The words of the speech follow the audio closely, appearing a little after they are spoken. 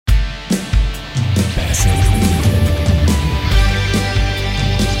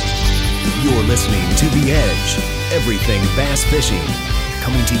listening to The Edge, everything bass fishing,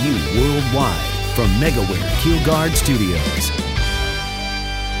 coming to you worldwide from MegaWare Keelguard Studios.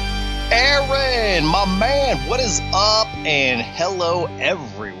 Aaron, my man, what is up? And hello,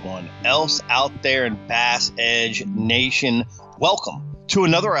 everyone else out there in Bass Edge Nation. Welcome to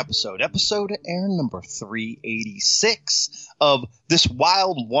another episode Aaron, number 386 of this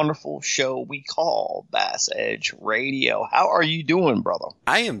wild, wonderful show we call Bass Edge Radio. How are you doing, brother?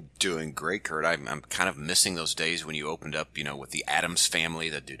 I am doing great, Kurt. I'm kind of missing those days when you opened up, with the Addams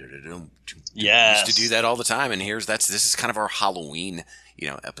Family. Yes. Used to do that all the time, and this is kind of our Halloween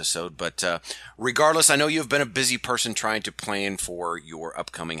episode. But regardless, I know you've been a busy person trying to plan for your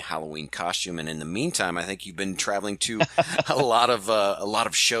upcoming Halloween costume, and in the meantime, I think you've been traveling to a lot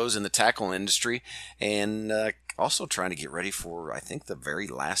of shows in the tackle industry, and also trying to get ready for, I think, the very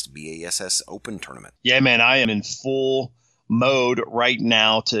last BASS Open tournament. Yeah, man, I am in full mode right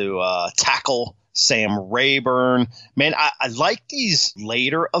now to tackle Sam Rayburn. Man, I like these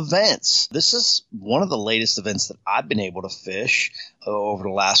later events. This is one of the latest events that I've been able to fish over the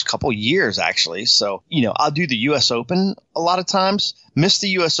last couple years, actually. So, I'll do the U.S. Open a lot of times. Missed the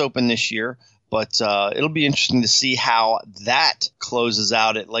U.S. Open this year, but it'll be interesting to see how that closes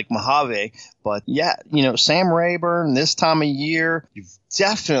out at Lake Mojave. But yeah, Sam Rayburn, this time of year, you've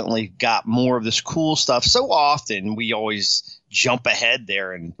definitely got more of this cool stuff. So often we always jump ahead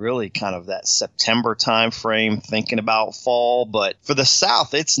there and really kind of that September time frame thinking about fall. But for the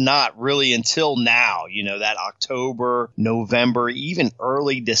South, it's not really until now, that October, November, even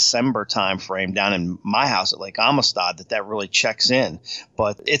early December time frame down in my house at Lake Amistad that really checks in.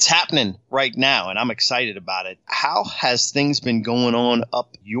 But it's happening right now, and I'm excited about it. How has things been going on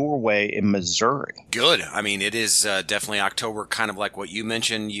up your way in Missouri? Good. I mean, it is definitely October, kind of like what you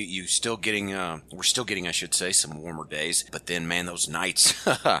mentioned. We're still getting, I should say, some warmer days. But then, man, those nights,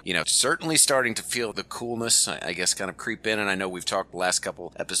 certainly starting to feel the coolness, I guess, kind of creep in. And I know we've talked the last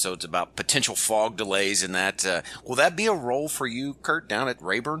couple episodes about potential fog delays and that. Will that be a role for you, Kurt, down at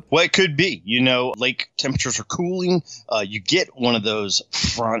Rayburn? Well, it could be. Lake temperatures are cooling. You get one of those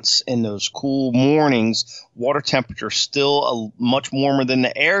fronts in those cool mornings. Water temperature still much warmer than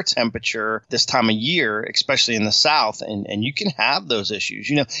the air temperature this time of year, especially in the South, and you can have those issues.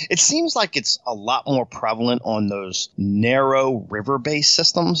 It seems like it's a lot more prevalent on those narrow river-based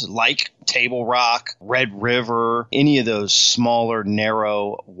systems like Table Rock, Red River, any of those smaller,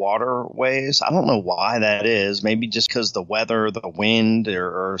 narrow waterways. I don't know why that is. Maybe just because the weather, the wind,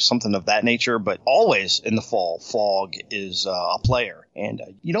 or something of that nature. But always in the fall, fog is a player. And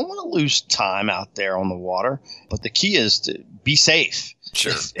you don't want to lose time out there on the water. But the key is to be safe.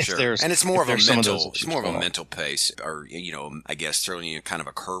 Sure. And it's more of a mental pace, or, I guess throwing you kind of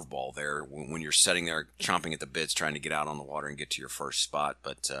a curveball there when you're sitting there chomping at the bits trying to get out on the water and get to your first spot.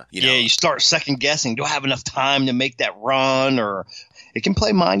 But, you start second guessing. Do I have enough time to make that run? Or it can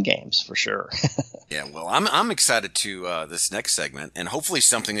play mind games for sure. Yeah, well, I'm excited to this next segment, and hopefully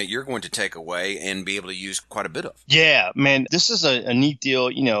something that you're going to take away and be able to use quite a bit of. Yeah, man, this is a neat deal.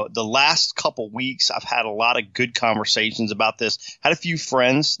 The last couple weeks I've had a lot of good conversations about this. Had a few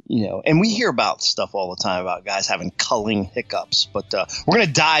friends, and we hear about stuff all the time about guys having culling hiccups. But we're going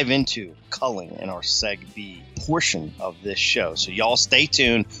to dive into culling in our Seg B portion of this show. So y'all stay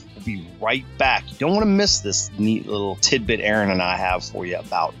tuned. We'll be right back. You don't want to miss this neat little tidbit Aaron and I have for you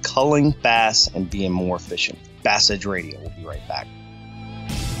about culling bass and being more efficient. Bass Edge Radio. We'll be right back.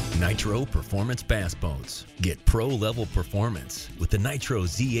 Nitro Performance Bass Boats. Get pro-level performance with the Nitro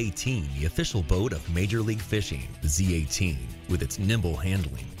Z18, the official boat of Major League Fishing. The Z18, with its nimble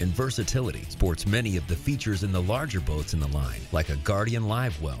handling and versatility, sports many of the features in the larger boats in the line, like a Guardian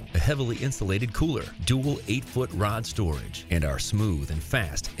Live Well, a heavily insulated cooler, dual 8-foot rod storage, and our smooth and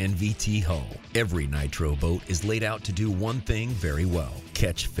fast NVT hull. Every Nitro boat is laid out to do one thing very well: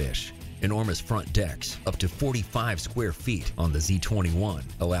 catch fish. Enormous front decks, up to 45 square feet on the Z21,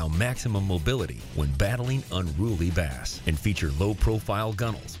 allow maximum mobility when battling unruly bass, and feature low-profile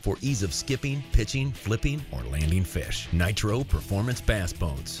gunnels for ease of skipping, pitching, flipping, or landing fish. Nitro Performance Bass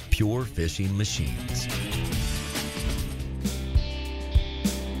Boats, pure fishing machines.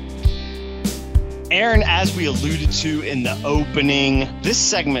 Aaron, as we alluded to in the opening, this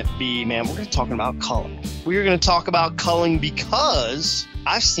segment B, man, we're going to talk about culling. We're going to talk about culling because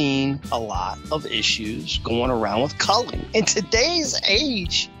I've seen a lot of issues going around with culling. In today's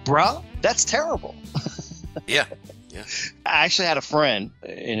age, bruh, that's terrible. Yeah. I actually had a friend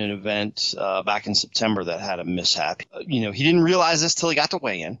in an event back in September that had a mishap. He didn't realize this till he got to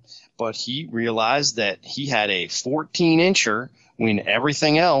weigh in, but he realized that he had a 14-incher between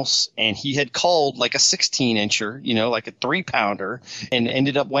everything else, and he had culled like a 16-incher, like a 3-pounder, and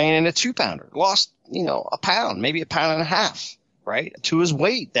ended up weighing in a 2-pounder. Lost, a pound, maybe a pound and a half, right, to his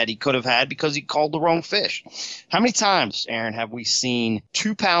weight that he could have had because he called the wrong fish. How many times, Aaron, have we seen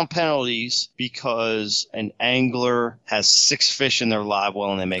 2-pound penalties because an angler has 6 fish in their live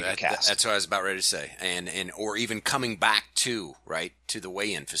well and they make a cast? That's what I was about ready to say. And or even coming back to the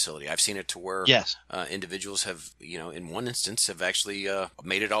weigh-in facility. I've seen it to where yes. Individuals have, in one instance, have actually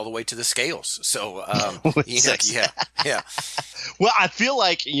made it all the way to the scales. So, yeah. Well, I feel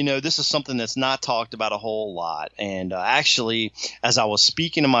like, this is something that's not talked about a whole lot. And actually, as I was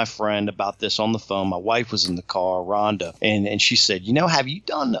speaking to my friend about this on the phone, my wife was in the car, Rhonda, and she said, have you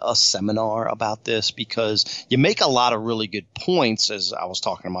done a seminar about this? Because you make a lot of really good points, as I was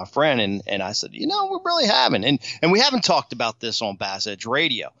talking to my friend. And I said, we really haven't. And we haven't talked about this on Bass Edge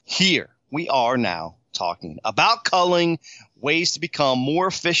Radio. Here we are now talking about culling, ways to become more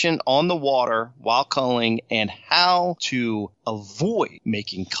efficient on the water while culling, and how to avoid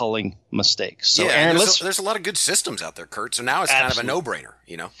making culling mistakes. So, Aaron, there's a lot of good systems out there, Kurt. So now it's kind of a no-brainer,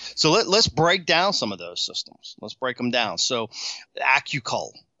 So let's break down some of those systems. Let's break them down. So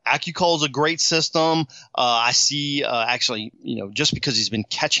AccuCull. AccuCull is a great system. I see actually, just because he's been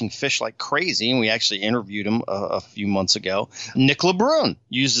catching fish like crazy, and we actually interviewed him a few months ago, Nick LeBrun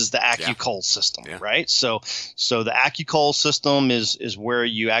uses the AccuCull system, right? So the AccuCull system is where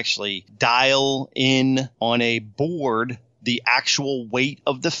you actually dial in on a board the actual weight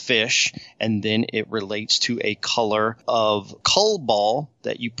of the fish, and then it relates to a color of cull ball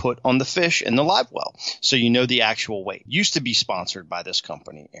that you put on the fish in the live well. So the actual weight. Used to be sponsored by this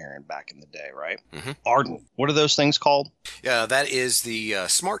company, Aaron, back in the day, right? Mm-hmm. Ardent. What are those things called? Yeah, that is the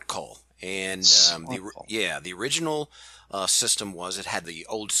Smart Cull. And the original system was it had the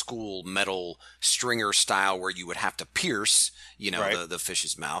old school metal stringer style where you would have to pierce, the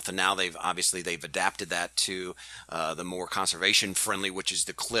fish's mouth. And now they've adapted that to the more conservation friendly, which is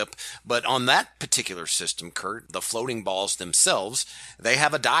the clip. But on that particular system, Kurt, the floating balls themselves, they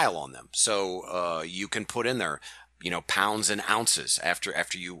have a dial on them. So you can put in there pounds and ounces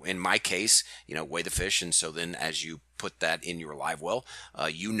after you, in my case, weigh the fish. And so then as you put that in your live well,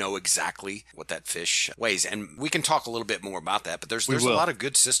 exactly what that fish weighs. And we can talk a little bit more about that, but there's a lot of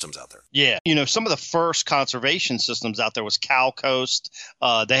good systems out there. Yeah. Some of the first conservation systems out there was Cal Coast.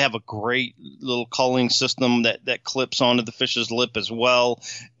 They have a great little culling system that clips onto the fish's lip as well.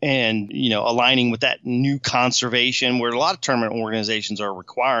 And, aligning with that new conservation, where a lot of tournament organizations are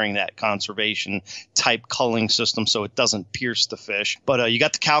requiring that conservation type culling system so it doesn't pierce the fish. But you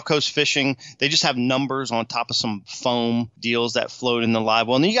got the Cal Coast Fishing. They just have numbers on top of some foam deals that float in the live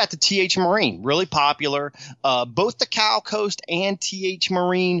well. And then you got the TH Marine, really popular. Both the Cal Coast and TH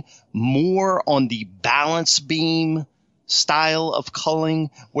Marine more on the balance beam style of culling,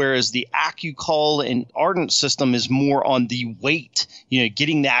 whereas the AccuCull and Ardent system is more on the weight,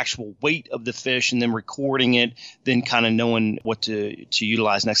 getting the actual weight of the fish and then recording it, then kind of knowing what to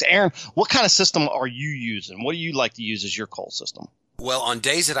utilize next. Aaron, what kind of system are you using? What do you like to use as your cull system? Well, on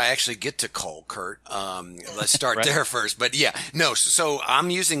days that I actually get to cull, Kurt, let's start there first. But so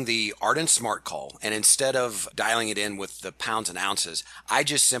I'm using the Ardent Smart Cull, and instead of dialing it in with the pounds and ounces, I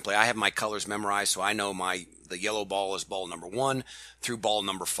have my colors memorized, so I know the yellow ball is ball number 1 through ball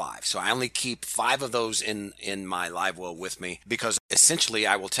number 5. So I only keep 5 of those in my live well with me, because essentially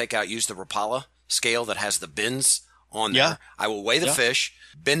I will use the Rapala scale that has the bins on there. I will weigh the fish.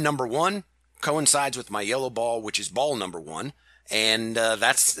 Bin number 1 coincides with my yellow ball, which is ball number 1. And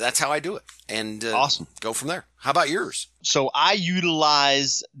that's how I do it. And awesome. Go from there. How about yours? So I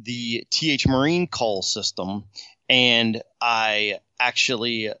utilize the TH Marine cull system, and I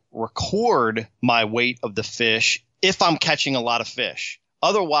actually record my weight of the fish if I'm catching a lot of fish.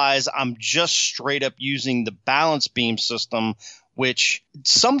 Otherwise, I'm just straight up using the balance beam system, which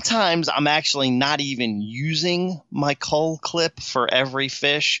sometimes I'm actually not even using my cull clip for every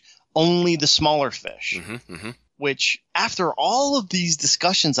fish, only the smaller fish. Mm-hmm, mm-hmm. Which, after all of these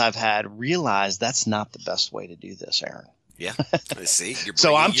discussions I've had, realize that's not the best way to do this, Aaron. Yeah, I see.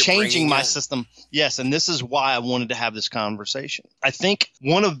 So I'm changing my system. Yes, and this is why I wanted to have this conversation. I think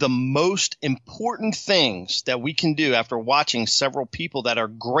one of the most important things that we can do after watching several people that are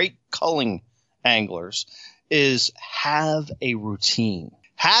great culling anglers is have a routine.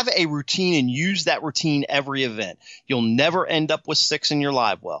 Have a routine and use that routine every event. You'll never end up with 6 in your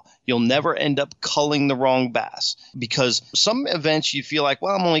live well. You'll never end up culling the wrong bass, because some events you feel like,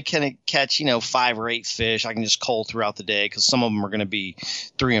 well, I'm only going to catch, 5 or 8 fish. I can just cull throughout the day because some of them are going to be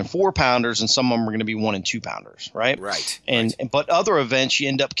 3 and 4 pounders and some of them are going to be 1 and 2 pounders, right? Right. But other events you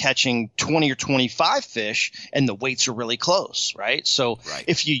end up catching 20 or 25 fish and the weights are really close, right? So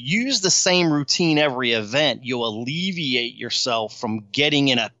if you use the same routine every event, you'll alleviate yourself from getting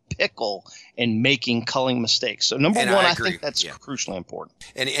in a pickle and making culling mistakes. So number one, I think that's crucially important.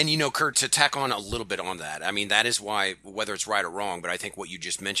 And Kurt, to tack on a little bit on that, I mean, that is why, whether it's right or wrong, but I think what you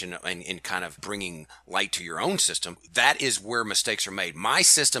just mentioned in kind of bringing light to your own system, that is where mistakes are made. My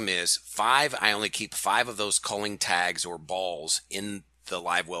system is 5. I only keep 5 of those culling tags or balls in the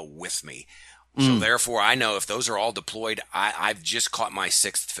live well with me. So therefore, I know if those are all deployed, I've just caught my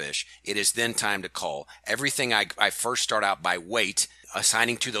 6th fish. It is then time to cull. Everything I first start out by weight,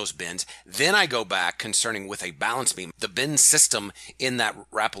 assigning to those bins. Then I go back concerning with a balance beam. The bin system in that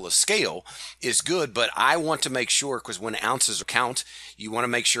Rapala scale is good, but I want to make sure, because when ounces count, you want to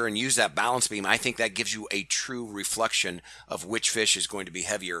make sure and use that balance beam. I think that gives you a true reflection of which fish is going to be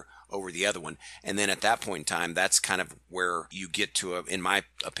heavier over the other one. And then at that point in time, that's kind of where you get to, in my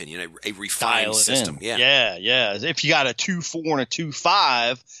opinion, a refined system. Yeah. If you got a 2.4 and a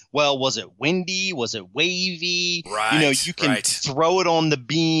 2.5, well, was it windy? Was it wavy? Right. You can throw it on the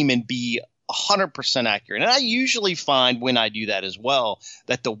beam and be 100% accurate. And I usually find when I do that as well,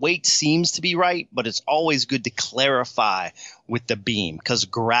 that the weight seems to be right, but it's always good to clarify with the beam, because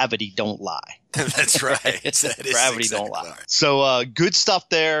gravity don't lie. That's right. Gravity don't lie. So good stuff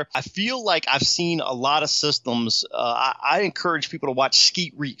there. I feel like I've seen a lot of systems. I encourage people to watch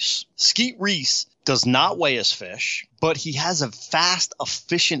Skeet Reese. Skeet Reese does not weigh his fish, but he has a fast,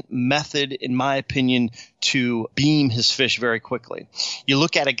 efficient method, in my opinion, to beam his fish very quickly. You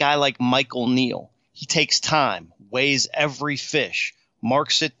look at a guy like Michael Neal. He takes time, weighs every fish,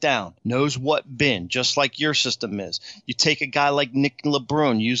 marks it down, knows what bin, just like your system is. You take a guy like Nick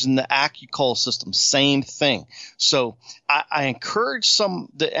LeBrun using the AccuCull system, same thing. So I encourage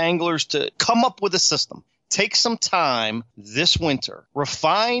the anglers to come up with a system. Take some time this winter,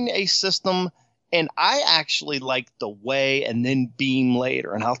 refine a system. And I actually like the weigh and then beam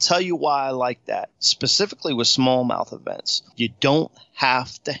later. And I'll tell you why I like that. Specifically with smallmouth events, you don't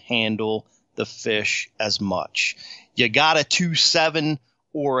have to handle the fish as much. You got a 2.7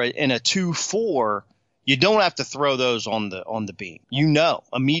 or in a 2.4, you don't have to throw those on the beam.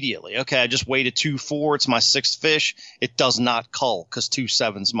 Immediately. Okay, I just weighed a 2.4. It's my 6th fish. It does not cull because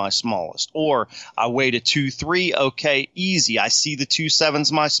 2.7 is my smallest. Or I weighed a 2.3. Okay, easy. I see the 2.7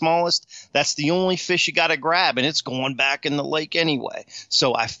 is my smallest. That's the only fish you got to grab, and it's going back in the lake anyway.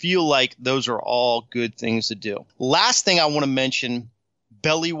 So I feel like those are all good things to do. Last thing I want to mention,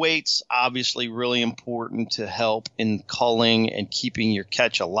 belly weights, obviously really important to help in culling and keeping your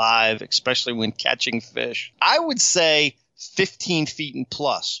catch alive, especially when catching fish. I would say 15 feet and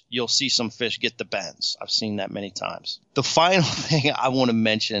plus, you'll see some fish get the bends. I've seen that many times. The final thing I want to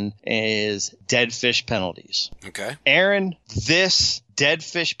mention is dead fish penalties. Okay. Aaron, this dead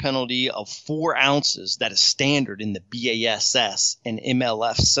fish penalty of 4 ounces that is standard in the BASS and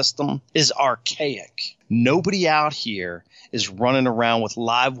MLF system is archaic. Nobody out here is running around with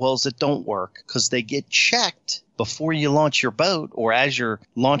live wells that don't work because they get checked before you launch your boat or as you're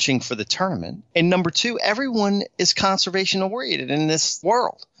launching for the tournament. And number 2, everyone is conservation oriented in this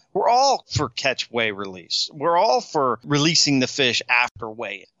world. We're all for catch, weigh, release. We're all for releasing the fish after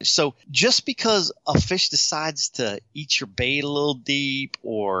weigh. So just because a fish decides to eat your bait a little deep,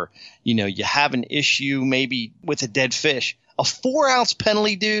 or, you have an issue maybe with a dead fish, a 4-ounce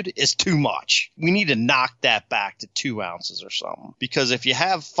penalty, dude, is too much. We need to knock that back to 2 ounces or something. Because if you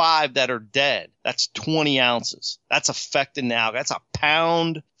have 5 that are dead, that's 20 ounces. That's affecting the outcome. That's a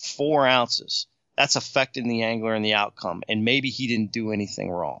pound, 4 ounces. That's affecting the angler and the outcome. And maybe he didn't do anything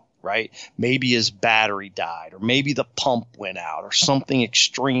wrong, right? Maybe his battery died, or maybe the pump went out, or something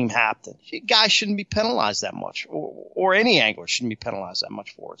extreme happened. You guys shouldn't be penalized that much, or any angler shouldn't be penalized that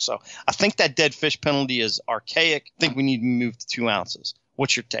much for it. So I think that dead fish penalty is archaic. I think we need to move to 2 ounces.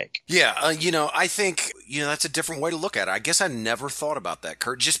 What's your take? Yeah, I think, that's a different way to look at it. I guess I never thought about that,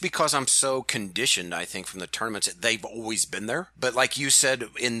 Kurt, just because I'm so conditioned, I think, from the tournaments. They've always been there. But like you said,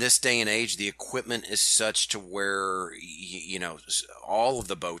 in this day and age, the equipment is such to where, all of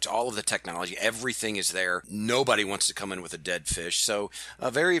the boats, all of the technology, everything is there. Nobody wants to come in with a dead fish. So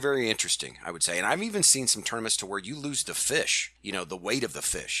very, very interesting, I would say. And I've even seen some tournaments to where you lose the fish, the weight of the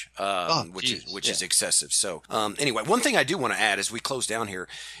fish, which is excessive. So anyway, one thing I do want to add as we close down here,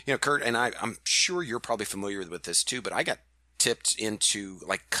 Kurt, and I'm sure you're probably familiar with this too, but I got tipped into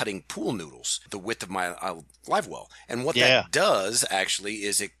like cutting pool noodles, the width of my live well. And what that does actually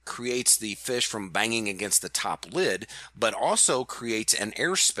is it creates the fish from banging against the top lid, but also creates an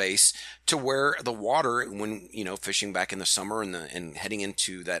airspace to where the water, when, you know, fishing back in the summer and heading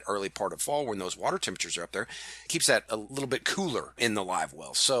into that early part of fall when those water temperatures are up there, keeps that a little bit cooler in the live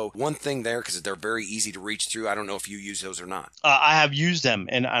well. So one thing there, because they're very easy to reach through. I don't know if you use those or not. I have used them,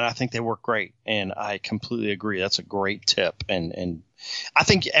 and I think they work great. And I completely agree. That's a great tip. And I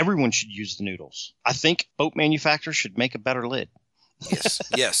think everyone should use the noodles. I think boat manufacturers should make a better lid.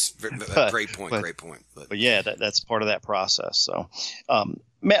 Yes. Great point. But yeah, that's part of that process. So,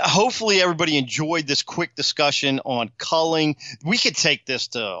 hopefully everybody enjoyed this quick discussion on culling. We could take this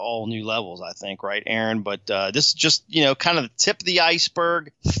to all new levels, I think, right, Aaron? But this is just, you know, kind of the tip of the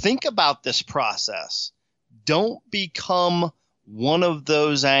iceberg. Think about this process. Don't become one of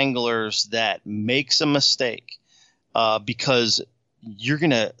those anglers that makes a mistake because you're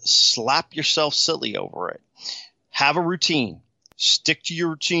going to slap yourself silly over it. Have a routine. Stick to your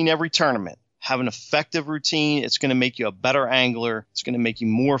routine every tournament. Have an effective routine. It's going to make you a better angler. It's going to make you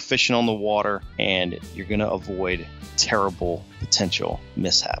more efficient on the water, and you're going to avoid terrible potential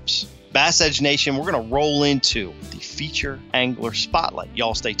mishaps. Bass Edge Nation, we're going to roll into the Feature Angler Spotlight.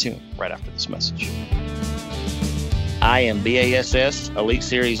 Y'all stay tuned right after this message. I am BASS Elite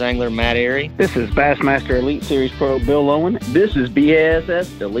Series Angler Matt Airy. This is Bassmaster Elite Series Pro Bill Owen. This is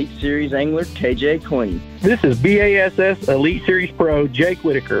BASS Elite Series Angler KJ Queen. This is BASS Elite Series Pro Jake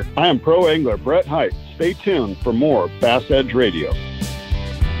Whitaker. I am Pro Angler Brett Height. Stay tuned for more Bass Edge Radio.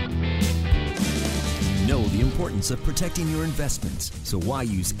 Know the importance of protecting your investments, so why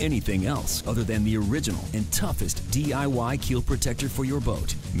use anything else other than the original and toughest DIY keel protector for your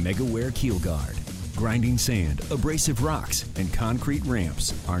boat, MegaWare Keel Guard. Grinding sand, abrasive rocks, and concrete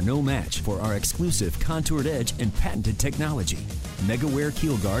ramps are no match for our exclusive contoured edge and patented technology. MegaWare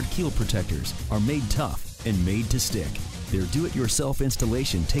Keel Guard keel protectors are made tough and made to stick. Their do-it-yourself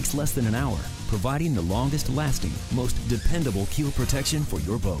installation takes less than an hour, providing the longest-lasting, most dependable keel protection for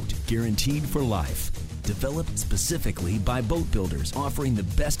your boat, guaranteed for life. Developed specifically by boat builders offering the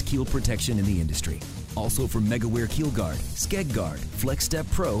best keel protection in the industry. Also from MegaWare Keel Guard, Skeg Guard, Flex Step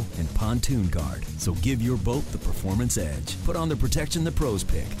Pro, and Pontoon Guard. So give your boat the performance edge. Put on the protection the pros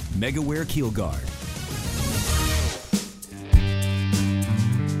pick. MegaWare Keel Guard.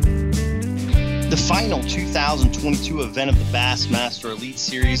 The final 2022 event of the Bassmaster Elite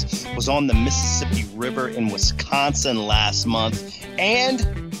Series was on the Mississippi River in Wisconsin last month.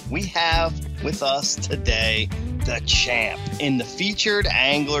 And we have with us today the champ in the Featured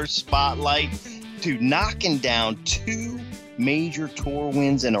Angler Spotlight, dude, knocking down 2 major tour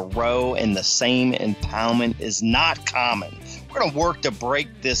wins in a row in the same impoundment is not common. We're going to work to break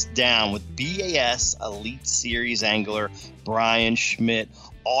this down with BAS Elite Series angler Brian Schmidt.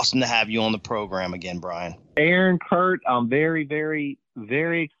 Awesome to have you on the program again, Brian. Aaron, Kurt, I'm very, very,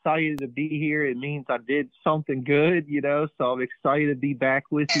 very excited to be here. It means I did something good, you know, so I'm excited to be back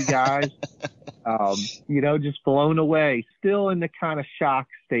with you guys. You know, just blown away. Still in the kind of shock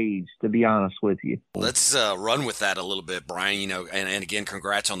stage, to be honest with you. Let's run with that a little bit, Brian. You know, and again,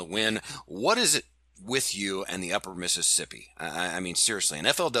 congrats on the win. What is it with you and the Upper Mississippi? I mean, seriously, an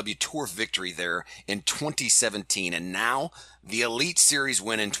FLW Tour victory there in 2017, and now the Elite Series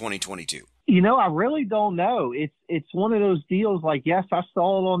win in 2022. You know, I really don't know. It's one of those deals like, yes, I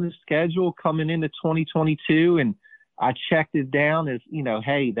saw it on the schedule coming into 2022, and I checked it down as, you know,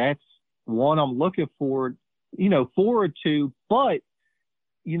 hey, that's one I'm looking forward to. But,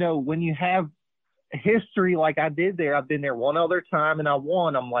 you know, when you have history like I did there, I've been there one other time and I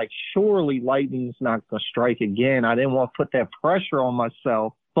won. I'm like, surely lightning's not going to strike again. I didn't want to put that pressure on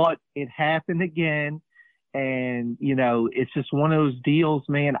myself, but it happened again. And, you know, it's just one of those deals,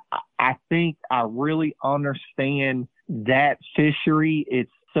 man. I think I really understand that fishery.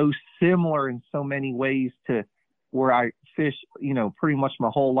 It's so similar in so many ways to where I fish, you know, pretty much my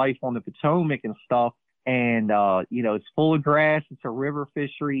whole life on the Potomac and stuff. And, you know, it's full of grass. It's a river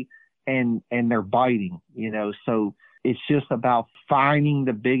fishery. And they're biting, you know, so it's just about finding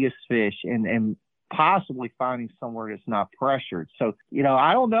the biggest fish and possibly finding somewhere that's not pressured. So, you know,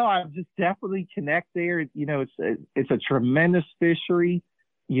 I don't know. I just definitely connect there. You know, it's a tremendous fishery.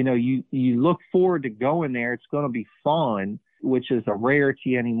 You know, you look forward to going there. It's going to be fun, which is a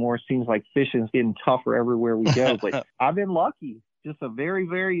rarity anymore. It seems like fishing is getting tougher everywhere we go, but I've been lucky. Just a very,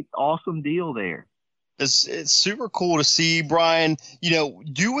 very awesome deal there. It's super cool to see, Brian, you know,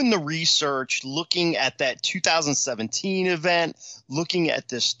 doing the research, looking at that 2017 event, looking at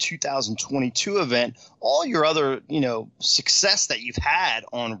this 2022 event, all your other, you know, success that you've had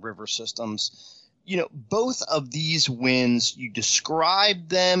on river systems. both of these wins, you described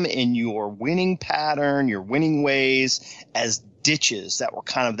them in your winning pattern, your winning ways, as ditches that were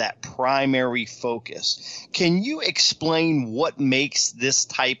kind of that primary focus. Can you explain what makes this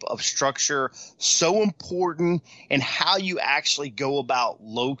type of structure so important and how you actually go about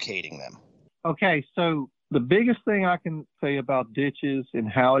locating them? Okay, so the biggest thing I can say about ditches and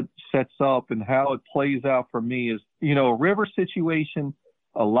how it sets up and how it plays out for me is, a river situation,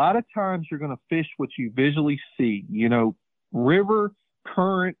 a lot of times you're going to fish what you visually see. River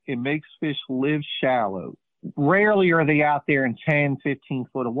current, it makes fish live shallow. Rarely are they out there in 10, 15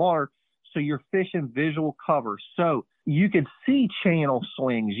 foot of water. So you're fishing visual cover. So you can see channel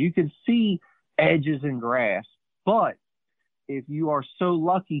swings. You can see edges in grass. But if you are so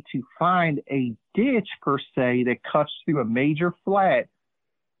lucky to find a ditch, per se, that cuts through a major flat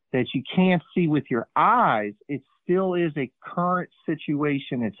that you can't see with your eyes, it still is a current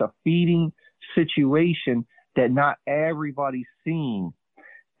situation. It's a feeding situation that not everybody's seeing.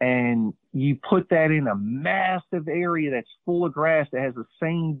 And you put that in a massive area that's full of grass that has the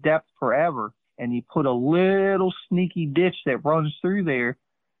same depth forever, and you put a little sneaky ditch that runs through there,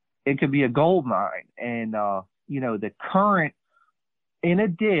 it could be a gold mine. And, the current in a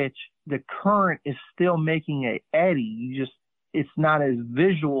ditch, the current is still making an eddy. It's not as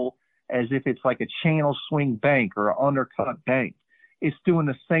visual as if it's like a channel swing bank or an undercut bank. It's doing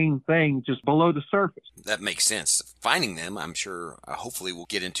the same thing just below the surface. That makes sense. Finding them, I'm sure, hopefully we'll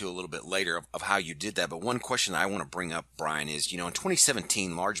get into a little bit later of how you did that. But one question I want to bring up, Brian, is, in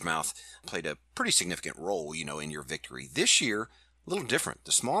 2017, largemouth played a pretty significant role, in your victory. This year, a little different.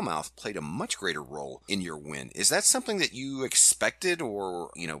 The smallmouth played a much greater role in your win. Is that something that you expected or,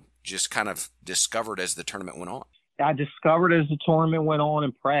 just kind of discovered as the tournament went on? I discovered as the tournament went on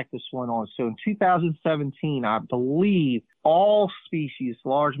and practice went on. So in 2017, I believe all species,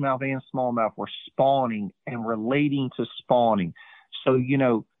 largemouth and smallmouth, were spawning and relating to spawning. So,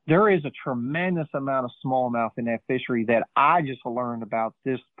 there is a tremendous amount of smallmouth in that fishery that I just learned about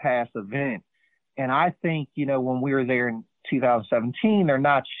this past event. And I think, when we were there in 2017, they're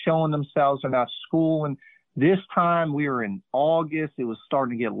not showing themselves, they're not schooling. This time we were in August. It was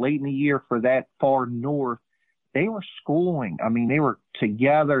starting to get late in the year for that far north. They were schooling. I mean, they were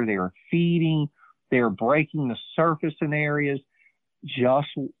together. They were feeding. They were breaking the surface in areas. Just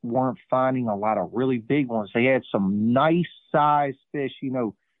weren't finding a lot of really big ones. They had some nice sized fish,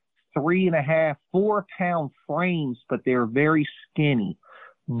 3.5, 4 pound frames, but they were very skinny.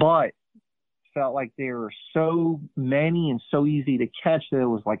 But felt like there were so many and so easy to catch that it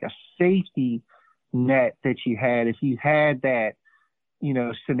was like a safety net that you had. If you had that,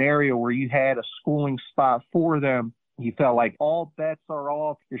 scenario where you had a schooling spot for them, you felt like all bets are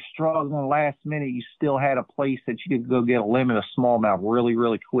off. You're struggling last minute. You still had a place that you could go get a limit of smallmouth really,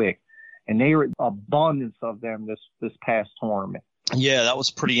 really quick. And they were abundance of them this past tournament. Yeah, that was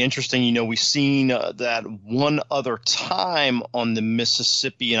pretty interesting. We've seen that one other time on the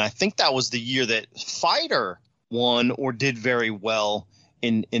Mississippi, and I think that was the year that Fighter won or did very well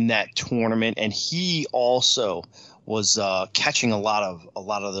in that tournament, and he also was catching a lot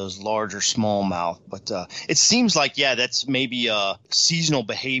of those larger smallmouth. But it seems like, that's maybe a seasonal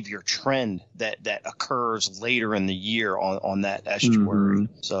behavior trend that occurs later in the year on that estuary.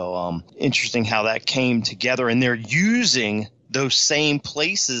 Mm-hmm. So interesting how that came together, and they're using those same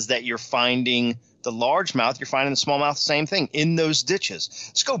places that you're finding the largemouth, you're finding the smallmouth, same thing in those ditches.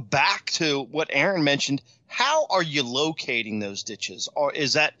 Let's go back to what Aaron mentioned. How are you locating those ditches? Or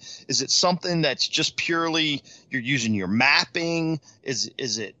is it something that's just purely you're using your mapping? Is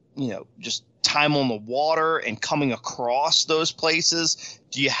it, just time on the water and coming across those places?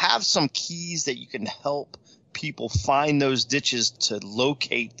 Do you have some keys that you can help people find those ditches to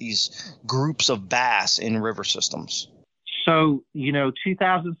locate these groups of bass in river systems? So,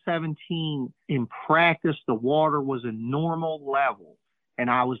 2017 in practice, the water was a normal level, and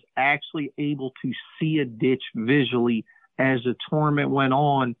I was actually able to see a ditch visually as the tournament went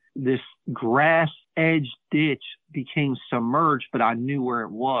on. This grass edge ditch became submerged, but I knew where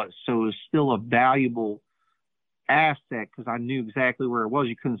it was. So it was still a valuable asset because I knew exactly where it was.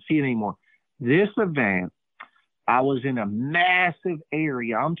 You couldn't see it anymore. This event, I was in a massive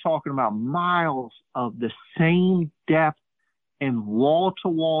area. I'm talking about miles of the same depth and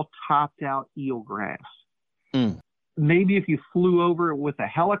wall-to-wall topped-out eelgrass. Maybe if you flew over it with a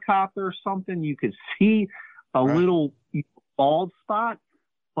helicopter or something, you could see a little bald spot.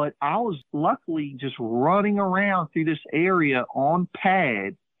 But I was luckily just running around through this area on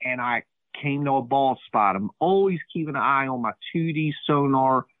pad, and I came to a bald spot. I'm always keeping an eye on my 2D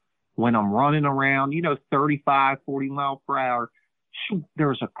sonar when I'm running around, 35, 40 mile per hour. Shoot,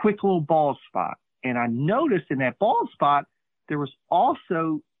 there's a quick little bald spot. And I noticed in that bald spot, there was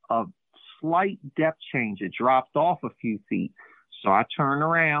also a slight depth change. It dropped off a few feet. So I turned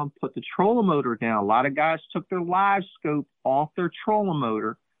around, put the trolling motor down. A lot of guys took their live scope off their trolling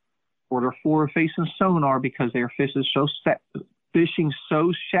motor or their forward-facing sonar because they were fishing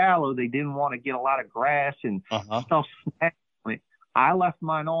so shallow they didn't want to get a lot of grass and stuff snagged on it. I left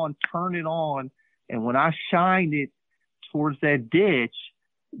mine on, turned it on, and when I shined it towards that ditch,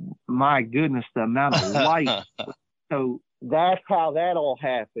 my goodness, the amount of light. So that's how that all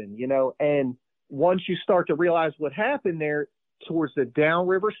happened, you know. And once you start to realize what happened there, towards the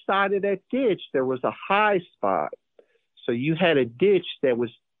downriver side of that ditch, there was a high spot. So you had a ditch that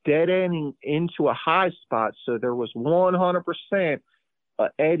was dead-ending into a high spot. So there was 100% a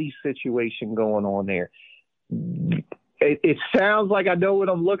eddy situation going on there. It sounds like I know what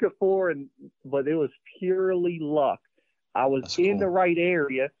I'm looking for, but it was purely luck. I was in the right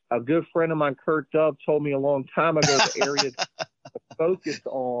area. A good friend of mine, Kurt Dove, told me a long time ago the area to focus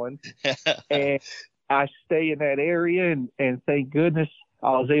on. And I stay in that area, and thank goodness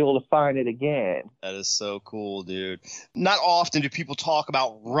I was able to find it again. That is so cool, dude. Not often do people talk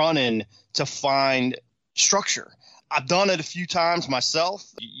about running to find structure. I've done it a few times myself.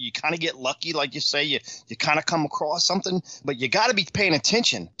 You kind of get lucky, like you say. You kind of come across something, but you got to be paying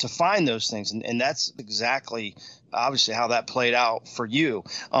attention to find those things, and that's exactly obviously how that played out for you.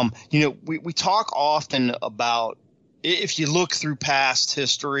 You know, we talk often about, if you look through past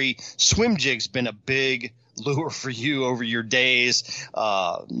history, swim jig's been a big lure for you over your days.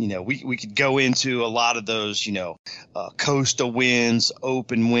 You know, we could go into a lot of those, you know, coastal winds,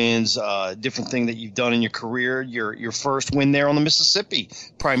 open winds, different thing that you've done in your career. Your first win there on the Mississippi,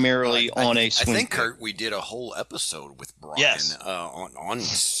 primarily on a swim jig. I think, Kurt, we did a whole episode with Brian on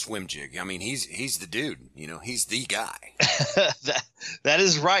swim jig. I mean, he's the dude. You know, he's the guy. That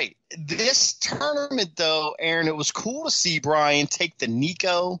is right. This tournament, though, Aaron, it was cool to see Brian take the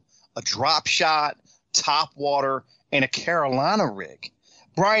Nico, a drop shot, top water, and a Carolina rig.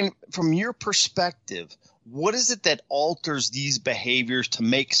 Brian, from your perspective, what is it that alters these behaviors to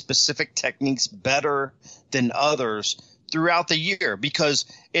make specific techniques better than others throughout the year? Because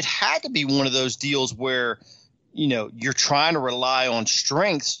it had to be one of those deals where, you know, you're trying to rely on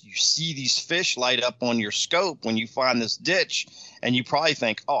strengths. You see these fish light up on your scope when you find this ditch, and you probably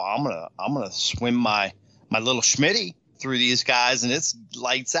think, oh, I'm gonna swim my little Schmitty through these guys, and it's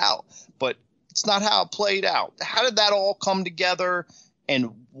lights out. But it's not how it played out. How did that all come together,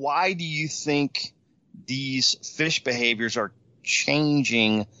 and why do you think these fish behaviors are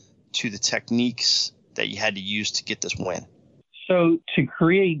changing to the techniques that you had to use to get this win? So to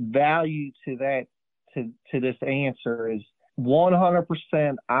create value to that, to this answer is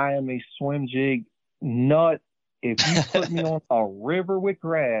 100% I am a swim jig nut. If you put me on a river with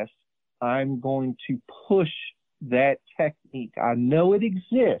grass, I'm going to push that technique. I know it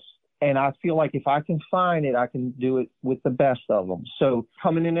exists. And I feel like if I can find it, I can do it with the best of them. So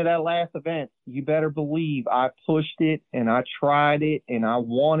coming into that last event, you better believe I pushed it and I tried it and I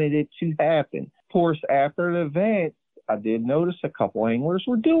wanted it to happen. Of course, after the event, I did notice a couple anglers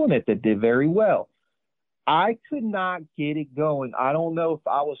were doing it that did very well. I could not get it going. I don't know if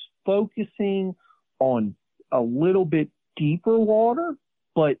I was focusing on a little bit deeper water,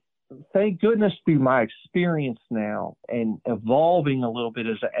 but thank goodness through my experience now and evolving a little bit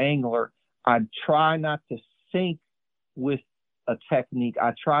as an angler, I try not to sink with a technique.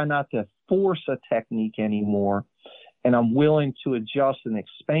 I try not to force a technique anymore, and I'm willing to adjust and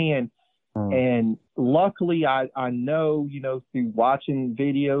expand. And luckily, I know, you know, through watching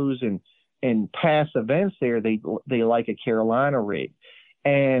videos and past events there, they like a Carolina rig.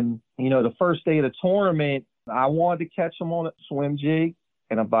 And, you know, the first day of the tournament, I wanted to catch them on a swim jig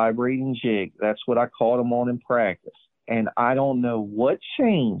and a vibrating jig. That's what I caught them on in practice. And I don't know what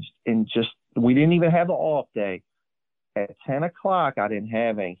changed. And we didn't even have an off day. At 10 o'clock, I didn't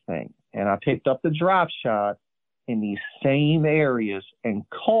have anything. And I picked up the drop shot in these same areas and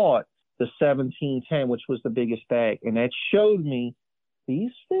caught the 1710, which was the biggest bag. And that showed me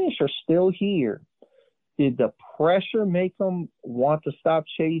these fish are still here. Did the pressure make them want to stop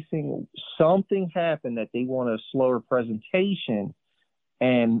chasing? Something happened that they want a slower presentation.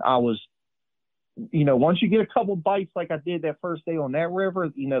 And I was, you know, once you get a couple bites like I did that first day on that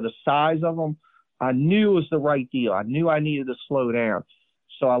river, you know, the size of them, I knew it was the right deal. I knew I needed to slow down.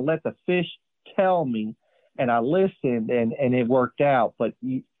 So I let the fish tell me, and I listened, and it worked out. But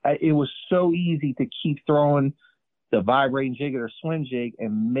it was so easy to keep throwing the vibrating jig or swim jig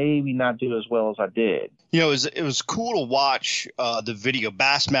and maybe not do as well as I did. You know, it was cool to watch the video.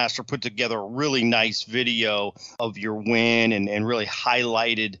 Bassmaster put together a really nice video of your win and really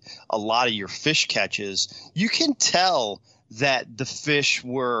highlighted a lot of your fish catches. You can tell that the fish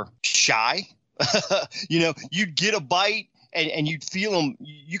were shy. You know, you'd get a bite and you'd feel them.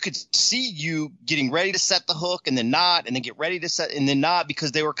 You could see you getting ready to set the hook and then not, and then get ready to set and then not,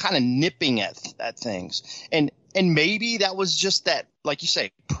 because they were kind of nipping at things. And maybe that was just that, like you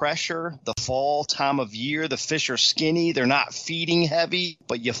say, pressure, the fall time of year. The fish are skinny. They're not feeding heavy,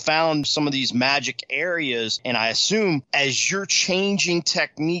 but you found some of these magic areas. And I assume as you're changing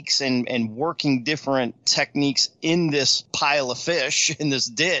techniques and working different techniques in this pile of fish, in this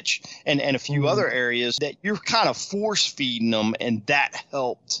ditch, and a few other areas, that you're kind of force feeding them, and that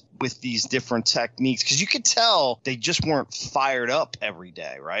helped with these different techniques, because you could tell they just weren't fired up every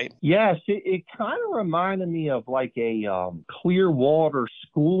day, right? Yes, it kind of reminded me of like a clear water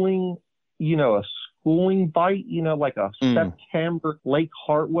schooling, a schooling bite, like a September Lake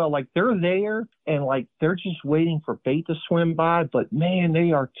Hartwell. Like they're there and like they're just waiting for bait to swim by, but man,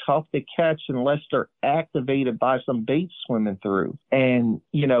 they are tough to catch unless they're activated by some bait swimming through. And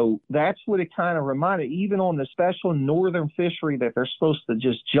that's what it kind of reminded. Even on the special northern fishery that they're supposed to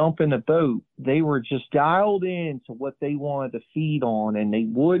just jump in the boat, they were just dialed in to what they wanted to feed on, and they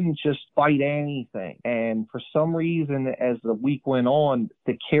wouldn't just bite anything. And for some reason, as the week went on,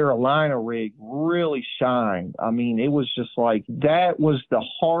 the Carolina rig really shined. I mean, it was just like, that was the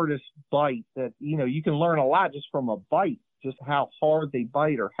hardest bite that, you can learn a lot just from a bite, just how hard they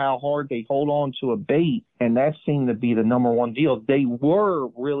bite or how hard they hold on to a bait. And that seemed to be the number one deal. They were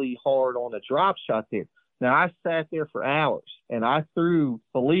really hard on the drop shot there. Now, I sat there for hours and I threw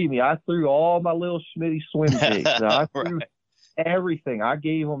all my little Schmitty swim jigs. I threw everything. I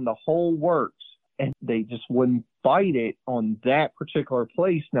gave them the whole works, and they just wouldn't bite it on that particular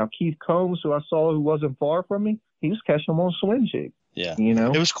place. Now, Keith Combs, who I saw, who wasn't far from me, he was catching them on swim jig. Yeah,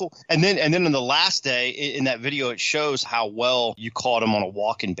 it was cool. And then on the last day in that video, it shows how well you caught them on a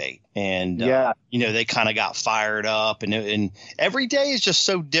walking bait, and they kind of got fired up. And every day is just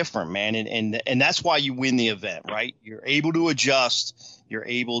so different, man. And that's why you win the event, right? You're able to adjust. You're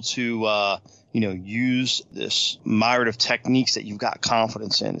able to use this myriad of techniques that you've got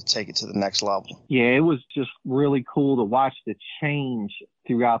confidence in to take it to the next level. Yeah, it was just really cool to watch the change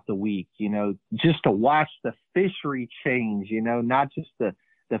throughout the week, just to watch the fishery change, not just the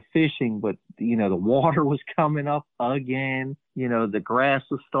fishing, but, the water was coming up again, the grass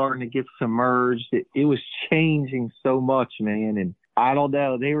was starting to get submerged. It was changing so much, man. And I don't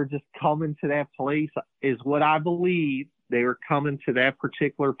know, they were just coming to that place, is what I believe. They were coming to that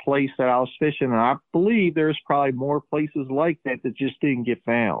particular place that I was fishing, and I believe there's probably more places like that just didn't get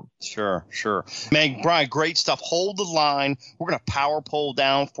found. Sure. Man, Brian, great stuff. Hold the line. We're going to power pole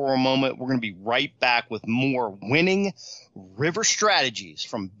down for a moment. We're going to be right back with more winning river strategies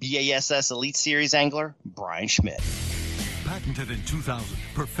from BASS Elite Series angler Brian Schmidt. Patented in 2000,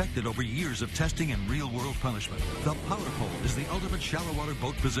 perfected over years of testing and real-world punishment, the Power Pole is the ultimate shallow water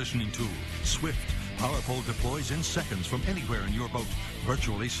boat positioning tool. Swift. Power Pole deploys in seconds from anywhere in your boat.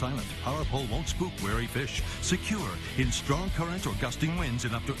 Virtually silent, Power Pole won't spook wary fish. Secure in strong current or gusting winds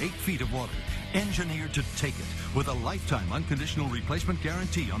in up to 8 feet of water. Engineered to take it with a lifetime unconditional replacement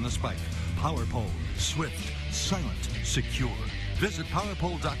guarantee on the spike. Power Pole, swift, silent, secure. Visit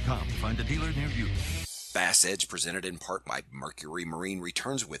powerpole.com to find a dealer near you. Bass Edge, presented in part by Mercury Marine,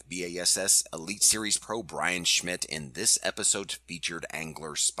 returns with BASS Elite Series Pro Brian Schmidt in this episode's featured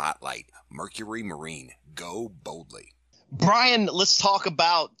angler spotlight. Mercury Marine, go boldly. Brian, let's talk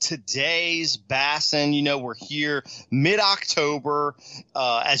about today's bassin. We're here mid-October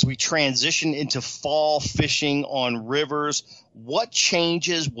as we transition into fall fishing on rivers. What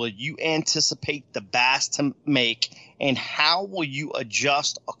changes will you anticipate the bass to make, and how will you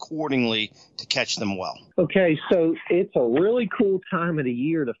adjust accordingly to catch them well? Okay, so it's a really cool time of the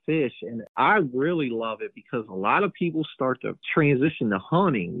year to fish, and I really love it because a lot of people start to transition to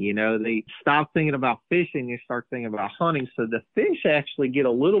hunting. They stop thinking about fishing and start thinking about hunting, so the fish actually get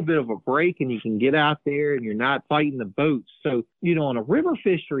a little bit of a break, and you can get out there and you're not fighting the boats. So, on a river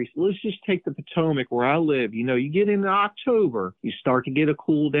fishery, so let's just take the Potomac where I live. You get into October, you start to get a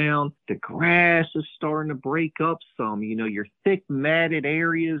cool down. The grass is starting to break up some. Your thick matted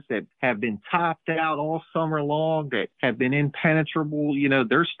areas that have been topped out all summer long, that have been impenetrable,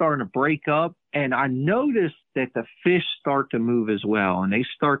 they're starting to break up. And I noticed that the fish start to move as well, and they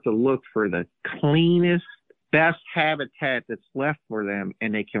start to look for the cleanest, best habitat that's left for them,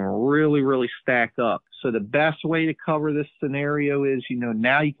 and they can really, really stack up. So the best way to cover this scenario is,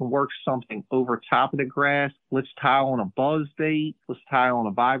 now you can work something over top of the grass. Let's tie on a buzz bait. Let's tie on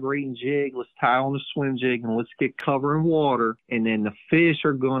a vibrating jig. Let's tie on a swim jig, and let's get cover in water. And then the fish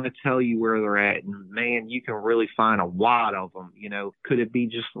are going to tell you where they're at. And man, you can really find a lot of them. Could it be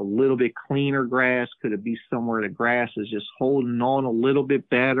just a little bit cleaner grass? Could it be somewhere the grass is just holding on a little bit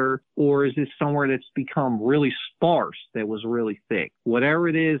better? Or is it somewhere that's become really sparse that was really thick? Whatever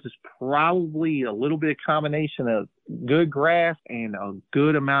it is probably a little bit of combination of good grass and a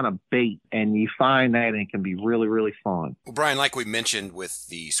good amount of bait, and you find that, and it can be really, really fun. Well, Brian, like we mentioned with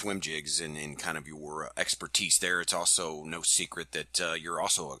the swim jigs and kind of your expertise there, it's also no secret that you're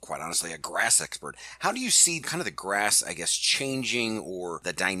also, quite honestly, a grass expert. How do you see kind of the grass, I guess, changing, or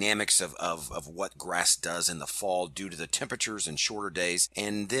the dynamics of what grass does in the fall due to the temperatures and shorter days?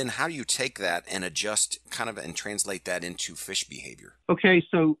 And then how do you take that and adjust kind of and translate that into fish behavior? Okay,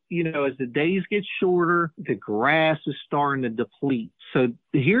 so, as the days get shorter, the grass is starting to deplete. So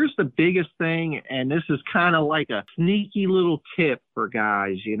here's the biggest thing, and this is kind of like a sneaky little tip for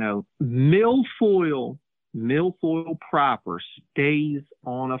guys, milfoil proper stays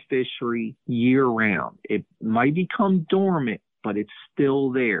on a fishery year round. It might become dormant, but it's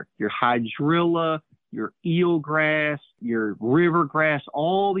still there. Your hydrilla, your eelgrass, your river grass,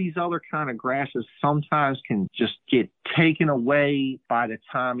 all these other kind of grasses sometimes can just get taken away by the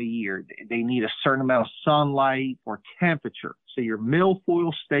time of year. They need a certain amount of sunlight or temperature. So your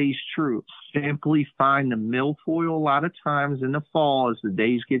milfoil stays true. Simply find the milfoil a lot of times in the fall as the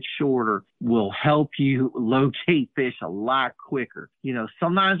days get shorter will help you locate fish a lot quicker.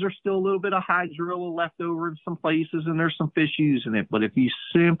 Sometimes there's still a little bit of hydrilla left over in some places and there's some fish using it. But if you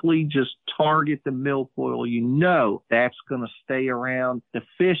simply just target the milfoil, that's going to stay around. The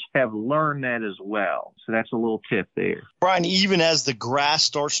fish have learned that as well. So that's a little tip there. Brian, even as the grass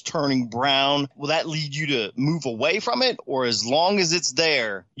starts turning brown, will that lead you to move away from it? Or as long as it's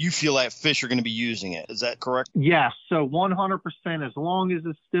there, you feel like fish are going to be using it? Is that correct? Yes. So 100%, as long as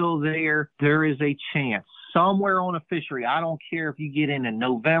it's still there, there is a chance. Somewhere on a fishery, I don't care if you get into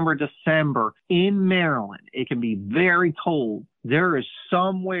November, December, in Maryland, it can be very cold. There is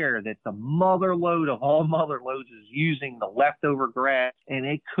somewhere that the mother lode of all mother lodes is using the leftover grass, and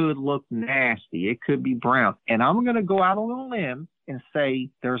it could look nasty. It could be brown. And I'm going to go out on a limb and say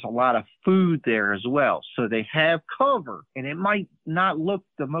there's a lot of food there as well. So they have cover, and it might not look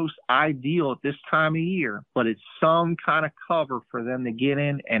the most ideal at this time of year, but it's some kind of cover for them to get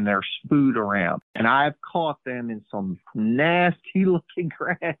in, and there's food around. And I've caught them in some nasty looking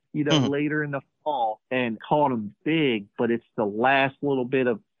grass, later in the fall, and caught them big, but it's the last little bit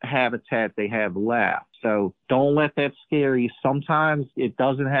of habitat they have left. So don't let that scare you. Sometimes it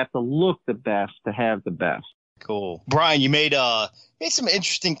doesn't have to look the best to have the best. Cool. Brian, you made some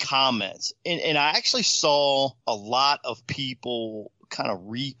interesting comments, and I actually saw a lot of people kind of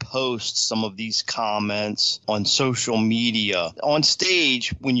repost some of these comments on social media on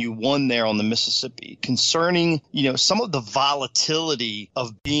stage when you won there on the Mississippi concerning, some of the volatility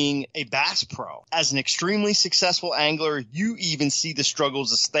of being a bass pro. As an extremely successful angler, you even see the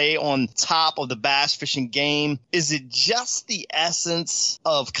struggles to stay on top of the bass fishing game. Is it just the essence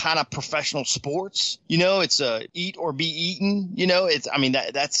of kind of professional sports? It's a eat or be eaten,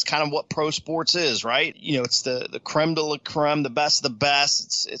 that's kind of what pro sports is, right? It's the creme de la creme, the best of the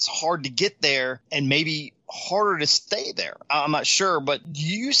best. It's hard to get there and maybe harder to stay there. I'm not sure, but do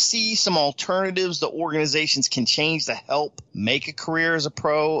you see some alternatives the organizations can change to help make a career as a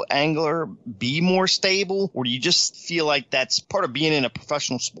pro angler be more stable? Or do you just feel like that's part of being in a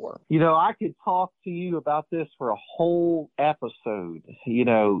professional sport? I could talk to you about this for a whole episode,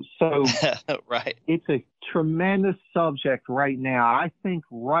 so right. It's a tremendous subject right now. I think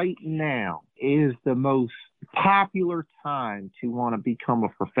right now is the most popular time to want to become a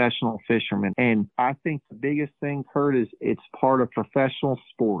professional fisherman. And I think the biggest thing, Kurt, is it's part of professional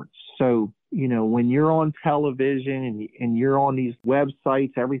sports. So, when you're on television and you're on these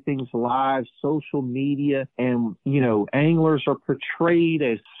websites, everything's live, social media, and, anglers are portrayed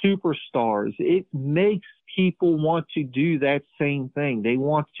as superstars. It makes people want to do that same thing. They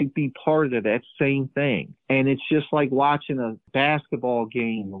want to be part of that same thing. And it's just like watching a basketball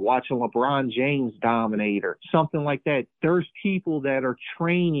game, watching LeBron James dominate or something like that. There's people that are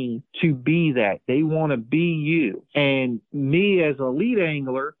training to be that. They want to be you. And me as a lead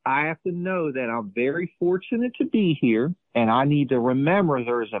angler, I have to know that I'm very fortunate to be here. And I need to remember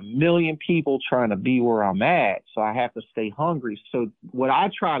there's a million people trying to be where I'm at. So I have to stay hungry. So what I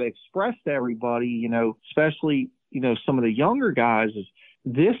try to express to everybody, especially, some of the younger guys is,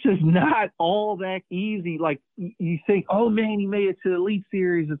 this is not all that easy. Like you think, oh man, he made it to the Elite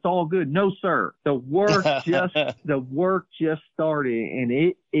Series. It's all good. No, sir. The work just started, and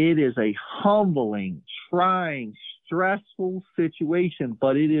it is a humbling, trying, stressful situation,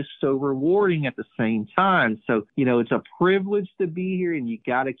 but it is so rewarding at the same time. So, it's a privilege to be here, and you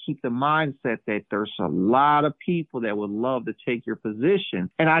got to keep the mindset that there's a lot of people that would love to take your position.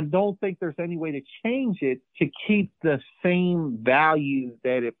 And I don't think there's any way to change it to keep the same value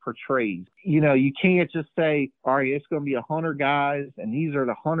that it portrays. You can't just say, all right, it's going to be 100 guys, and these are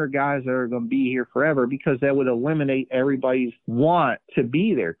the 100 guys that are going to be here forever, because that would eliminate everybody's want to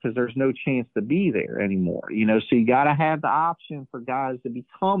be there, because there's no chance to be there anymore. So you got to have the option for guys to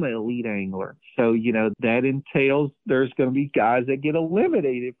become an elite angler. So, that entails there's going to be guys that get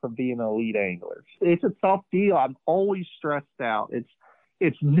eliminated from being an elite angler. It's a tough deal. I'm always stressed out.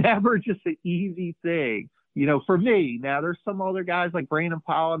 It's never just an easy thing. For me, now there's some other guys like Brandon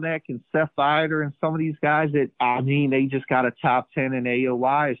Polinack and Seth Eider and some of these guys that, they just got a top 10 in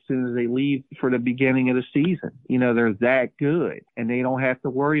AOY as soon as they leave for the beginning of the season. They're that good, and they don't have to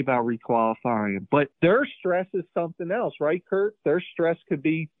worry about requalifying. But their stress is something else, right, Kurt? Their stress could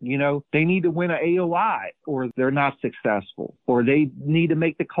be, they need to win an AOY, or they're not successful, or they need to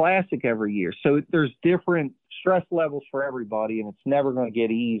make the Classic every year. So there's different stress levels for everybody, and it's never going to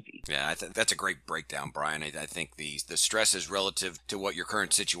get easy. Yeah, I think that's a great breakdown, Brian. I think the stress is relative to what your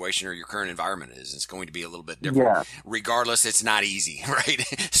current situation or your current environment is. It's going to be a little bit different. Yeah. Regardless, it's not easy, right?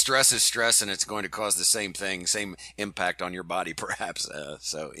 Stress is stress, and it's going to cause the same thing, same impact on your body, perhaps.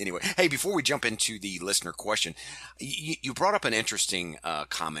 So anyway, hey, before we jump into the listener question, you brought up an interesting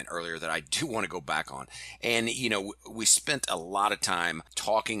comment earlier that I do want to go back on. And, we spent a lot of time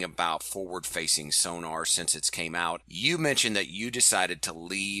talking about forward-facing sonar since it's came out. You mentioned that you decided to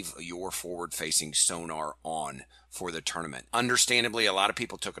leave your forward-facing sonar on for the tournament. Understandably, a lot of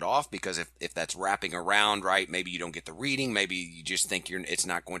people took it off because if that's wrapping around, right, maybe you don't get the reading, maybe you just think it's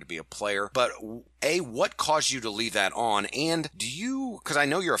not going to be a player. But what caused you to leave that on? And because I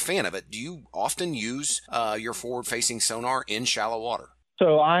know you're a fan of it, do you often use your forward-facing sonar in shallow water?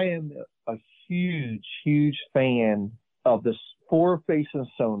 So I am a huge, huge fan of the forward-facing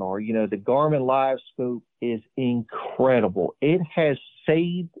sonar. The Garmin Live Scope is incredible. It has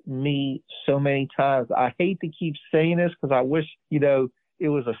saved me so many times. I hate to keep saying this because I wish, it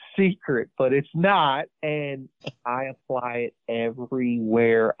was a secret, but it's not. And I apply it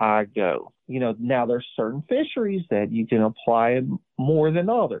everywhere I go. Now there's certain fisheries that you can apply it more than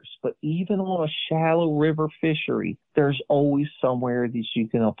others, but even on a shallow river fishery, there's always somewhere that you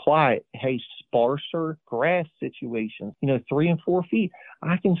can apply it. Hey, sparser grass situations, 3 and 4 feet,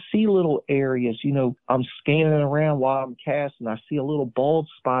 I can see little areas, I'm scanning around while I'm casting. I see a little bald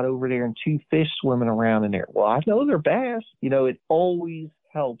spot over there and 2 fish swimming around in there. Well, I know they're bass. It always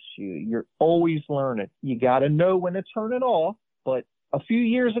helps you. You're always learning. You got to know when to turn it off. But a few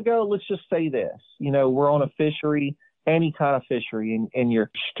years ago, let's just say this, we're on a fishery, any kind of fishery, and you're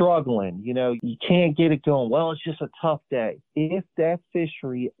struggling, you can't get it going. Well, it's just a tough day. If that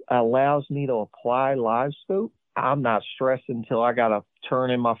fishery allows me to apply Live Scope, I'm not stressing until I got to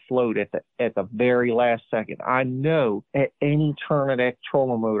turn in my float at the very last second. I know at any turn of that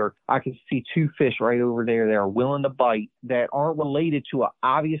trolling motor, I can see 2 fish right over there that are willing to bite that aren't related to an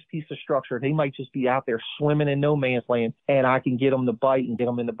obvious piece of structure. They might just be out there swimming in no man's land, and I can get them to bite and get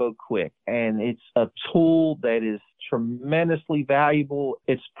them in the boat quick. And it's a tool that is tremendously valuable.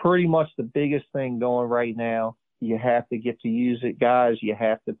 It's pretty much the biggest thing going right now. You have to get to use it, guys. You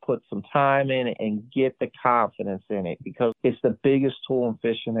have to put some time in it and get the confidence in it, because it's the biggest tool in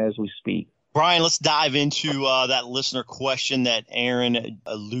fishing as we speak. Brian, let's dive into that listener question that Aaron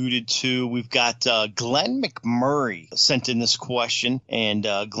alluded to. We've got Glenn McMurray sent in this question, and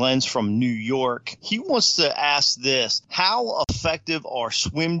Glenn's from New York. He wants to ask this: how effective are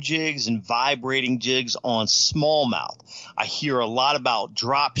swim jigs and vibrating jigs on smallmouth? I hear a lot about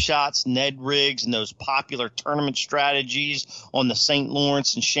drop shots, Ned rigs, and those popular tournament strategies on the St.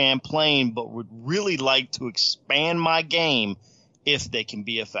 Lawrence and Champlain, but would really like to expand my game if they can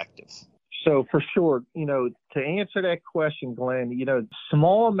be effective. So for sure, to answer that question, Glenn,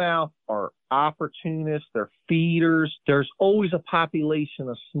 smallmouth are opportunists, they're feeders. There's always a population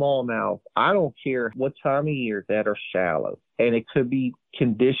of smallmouth. I don't care what time of year that are shallow. And it could be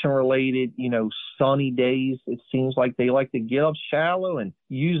condition related, sunny days. It seems like they like to get up shallow and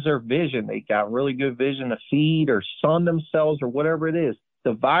use their vision. They got really good vision to feed or sun themselves or whatever it is.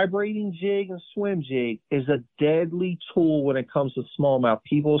 The vibrating jig and swim jig is a deadly tool when it comes to smallmouth.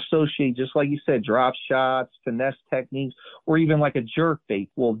 People associate, just like you said, drop shots, finesse techniques, or even like a jerk bait.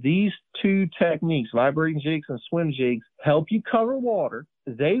 Well, these 2 techniques, vibrating jigs and swim jigs, help you cover water.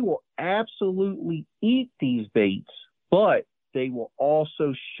 they will absolutely eat these baits, but they will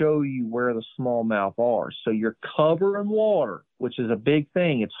also show you where the smallmouth are. So you're covering water, which is a big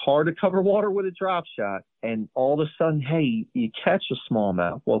thing. It's hard to cover water with a drop shot. And all of a sudden, hey, you catch a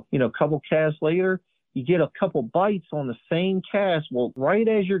smallmouth. Well, a couple casts later, you get a couple bites on the same cast. Well, right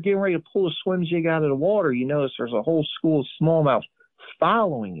as you're getting ready to pull a swim jig out of the water, you notice there's a whole school of smallmouth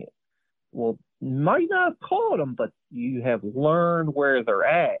following it. Well, you might not have caught them, but you have learned where they're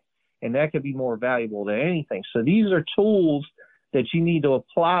at. And that could be more valuable than anything. So these are tools that you need to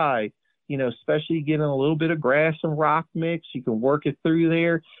apply, especially getting a little bit of grass and rock mix. You can work it through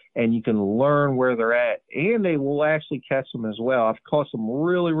there and you can learn where they're at. And they will actually catch them as well. I've caught some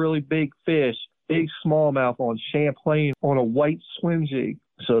really, really big fish, big smallmouth on Champlain on a white swim jig.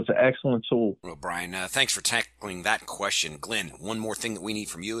 So it's an excellent tool. Well, Brian, thanks for tackling that question. Glenn, one more thing that we need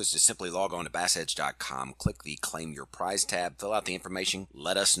from you is to simply log on to BassEdge.com, click the Claim Your Prize tab, fill out the information,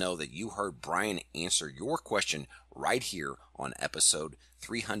 let us know that you heard Brian answer your question right here on episode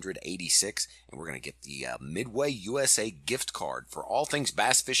 386, and we're going to get the Midway USA gift card for all things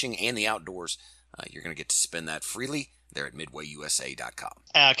bass fishing and the outdoors. You're going to get to spend that freely there at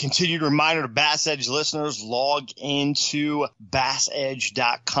MidwayUSA.com. Continued reminder to Bass Edge listeners, log into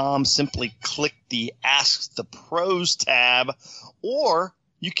BassEdge.com. Simply click the Ask the Pros tab, or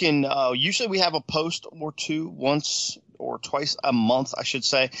you can, usually we have a post or two once or twice a month, I should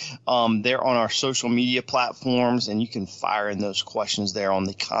say. They're on our social media platforms, and you can fire in those questions there on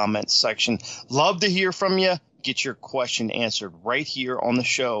the comments section. Love to hear from you. Get your question answered right here on the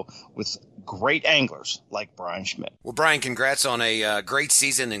show with great anglers like Brian Schmidt. Well, Brian, congrats on a great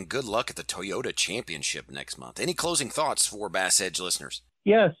season and good luck at the Toyota Championship next month. Any closing thoughts for Bass Edge listeners?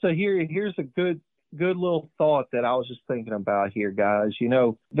 Yeah, so here's a good little thought that I was just thinking about here, guys.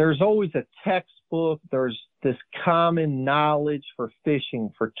 There's always a textbook. There's this common knowledge for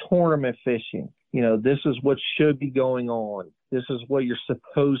fishing, for tournament fishing. This is what should be going on. This is what you're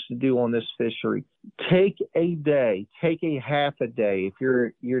supposed to do on this fishery. Take a day, take a half a day. If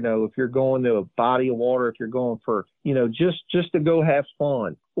you're going to a body of water, if you're going for, just to go have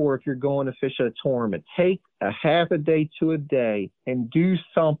fun, or if you're going to fish at a tournament, take a half a day to a day and do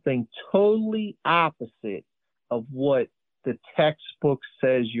something totally opposite of what the textbook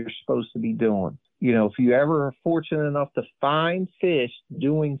says you're supposed to be doing. If you ever are fortunate enough to find fish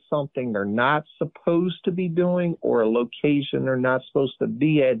doing something they're not supposed to be doing, or a location they're not supposed to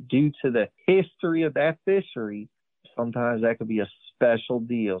be at due to the history of that fishery, sometimes that could be a special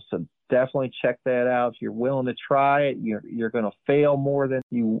deal. So definitely check that out. If you're willing to try it, you're going to fail more than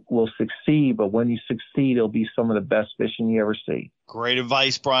you will succeed. But when you succeed, it'll be some of the best fishing you ever see. Great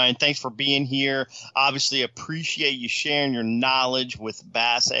advice, Brian. Thanks for being here. Obviously, appreciate you sharing your knowledge with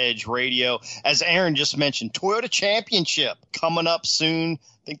Bass Edge Radio. As Aaron just mentioned, Toyota Championship coming up soon.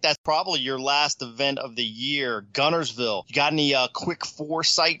 I think that's probably your last event of the year, Guntersville. You got any quick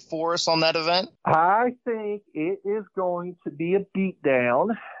foresight for us on that event? I think it is going to be a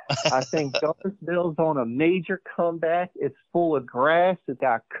beatdown. I think Guntersville's on a major comeback. It's full of grass. It's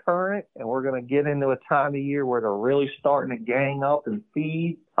got current, and we're going to get into a time of year where they're really starting to gang up and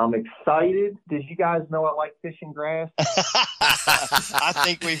feed. I'm excited. Did you guys know I like fishing grass? I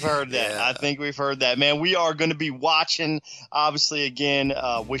think we've heard that. Yeah. I think we've heard that. Man, we are going to be watching, obviously, again,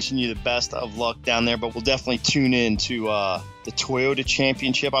 wishing you the best of luck down there, but we'll definitely tune in to the Toyota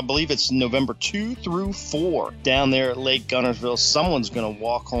Championship. I believe it's November 2 through 4 down there at Lake Guntersville. Someone's going to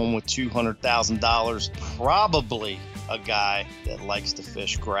walk home with $200,000, probably a guy that likes to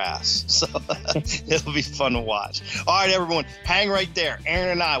fish grass. So it'll be fun to watch. All right, everyone, hang right there.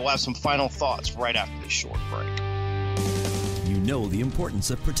 Aaron and I will have some final thoughts right after this short break. You know the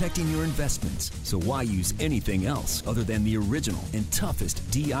importance of protecting your investments, so why use anything else other than the original and toughest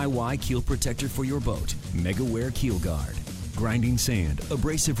DIY keel protector for your boat, MegaWare Keel Guard. Grinding sand,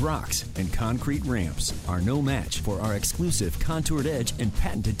 abrasive rocks, and concrete ramps are no match for our exclusive contoured edge and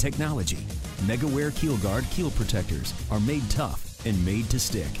patented technology. MegaWare Keel Guard keel protectors are made tough and made to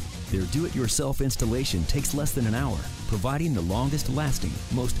stick. Their do-it-yourself installation takes less than an hour, providing the longest-lasting,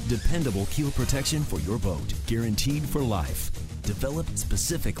 most dependable keel protection for your boat, guaranteed for life. Developed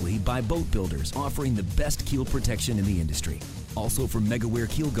specifically by boat builders offering the best keel protection in the industry. Also from MegaWare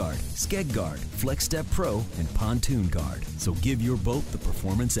Keel Guard, Skeg Guard, Flex Step Pro, and Pontoon Guard. So give your boat the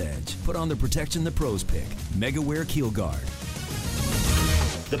performance edge. Put on the protection the pros pick. MegaWare Keel Guard.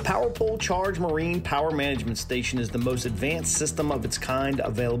 The PowerPole Charge Marine Power Management Station is the most advanced system of its kind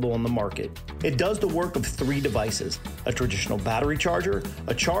available on the market. It does the work of 3 devices, a traditional battery charger,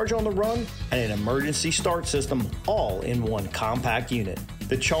 a charge on the run, and an emergency start system, all in one compact unit.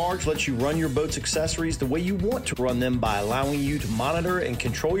 The Charge lets you run your boat's accessories the way you want to run them by allowing you to monitor and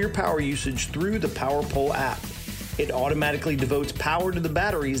control your power usage through the PowerPole app. It automatically devotes power to the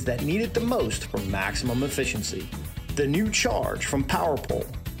batteries that need it the most for maximum efficiency. The new Charge from PowerPole.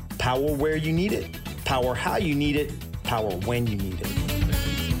 Power where you need it, power how you need it, power when you need it.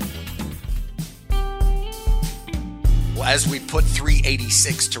 Well, as we put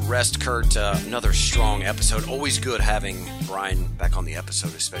 386 to rest, Kurt, another strong episode. Always good having Brian back on the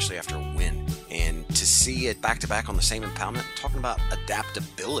episode, especially after a win. And to see it back-to-back on the same impoundment, talking about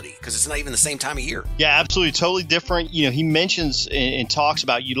adaptability, because it's not even the same time of year. Yeah, absolutely. Totally different. He mentions and talks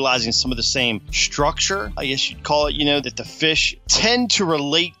about utilizing some of the same structure, I guess you'd call it, that the fish tend to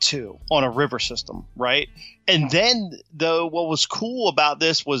relate to on a river system, right? And then, though, what was cool about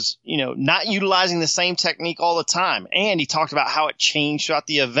this was, not utilizing the same technique all the time. And he talked about how it changed throughout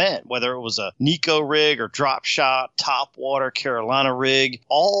the event, whether it was a Nico rig or drop shot, top water, Carolina rig,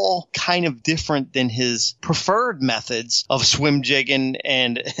 all kind of different than his preferred methods of swim jigging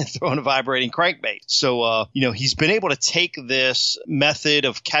and throwing a vibrating crankbait. So, he's been able to take this method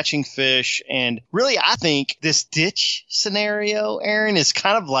of catching fish, and really, I think this ditch scenario, Aaron, is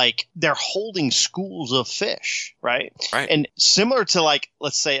kind of like they're holding schools of fish, right? And similar to, like,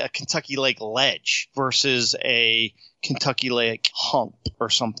 let's say a Kentucky Lake ledge versus a Kentucky Lake hump or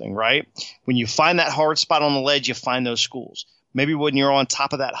something, right? When you find that hard spot on the ledge, you find those schools. Maybe when you're on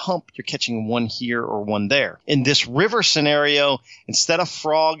top of that hump, you're catching one here or one there. In this river scenario, instead of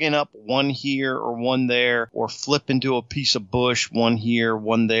frogging up one here or one there, or flipping to a piece of bush, one here,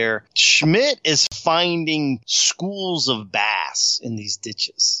 one there, Schmidt is finding schools of bass in these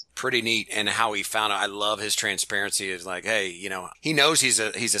ditches. Pretty neat. And how he found it. I love his transparency. Is like, hey, he knows he's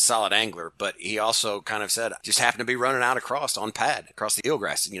a solid angler, but he also kind of said, just happened to be running out across on pad, across the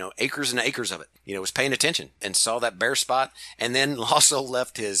eelgrass, acres and acres of it. Was paying attention and saw that bare spot, and then also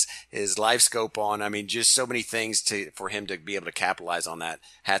left his live scope on. I mean, just so many things for him to be able to capitalize on that.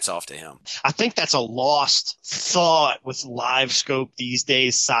 Hats off to him. I think that's a lost thought with live scope these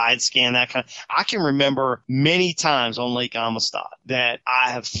days, side scan, that kind of. I can remember many times on Lake Amistad that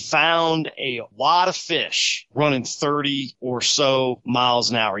I have found a lot of fish running 30 or so miles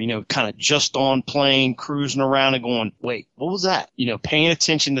an hour, kind of just on plane, cruising around and going, wait, what was that? Paying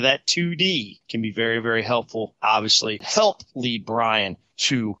attention to that 2D can be very, very helpful. Obviously, help lead Brian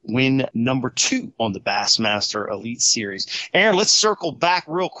to win number 2 on the Bassmaster Elite Series. Aaron, let's circle back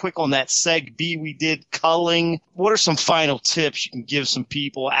real quick on that Seg B we did, culling. What are some final tips you can give some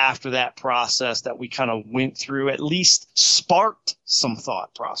people after that process that we kind of went through, at least sparked some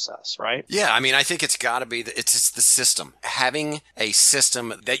thought process, right? Yeah, I mean, I think it's got to be, it's the system. Having a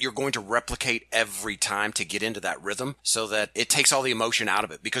system that you're going to replicate every time to get into that rhythm so that it takes all the emotion out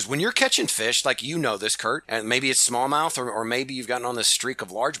of it. Because when you're catching fish, like this, Kurt, and maybe it's smallmouth or maybe you've gotten on this streak of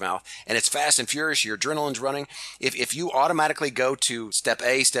largemouth and it's fast and furious, your adrenaline's running. If you automatically go to step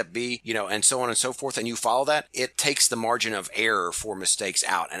A, step B, and so on and so forth, and you follow that, it takes the margin of error for mistakes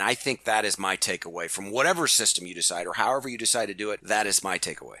out. And I think that is my takeaway from whatever system you decide or however you decide to do it. That is my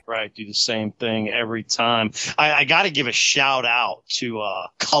takeaway. Right. Do the same thing every time. I got to give a shout out to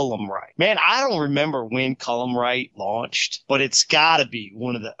Cullum Right. Man, I don't remember when Cullum Right launched, but it's got to be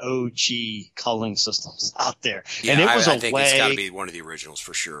one of the OG culling systems out there. Yeah, and it was I think it's got to be one of the originals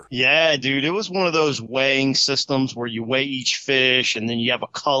for sure. Yeah, dude. It was one of those weighing systems where you weigh each fish and then you have a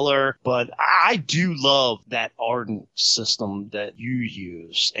color. But I do love that Ardent system that you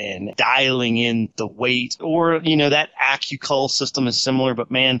use and dialing in the weight, or, that AccuCull system is similar.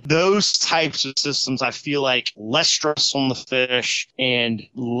 But man, those types of systems, I feel like less stress on the fish and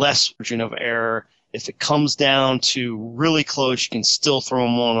less margin of error. If it comes down to really close, you can still throw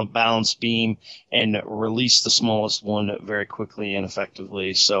them on a balance beam and release the smallest one very quickly and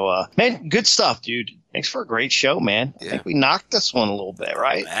effectively. So, man, good stuff, dude. Thanks for a great show, man. Yeah. I think we knocked this one a little bit,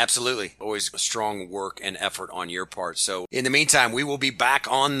 right? Absolutely. Always strong work and effort on your part. So in the meantime, we will be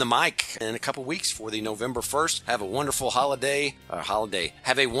back on the mic in a couple weeks for the November 1st. Have a wonderful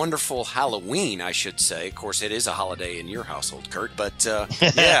Have a wonderful Halloween, I should say. Of course, it is a holiday in your household, Kurt. But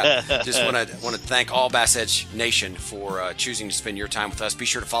just want to thank all Bass Edge Nation for choosing to spend your time with us. Be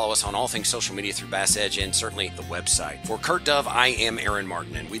sure to follow us on all things social media through Bass Edge and certainly the website. For Kurt Dove, I am Aaron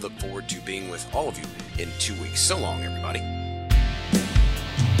Martin, and we look forward to being with all of you in 2 weeks. So long, everybody. The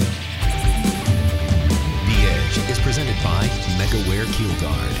Edge is presented by MegaWare Keel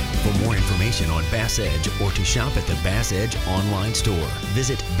Guard. For more information on Bass Edge or to shop at the Bass Edge online store,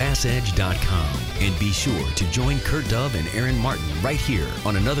 visit BassEdge.com and be sure to join Kurt Dove and Aaron Martin right here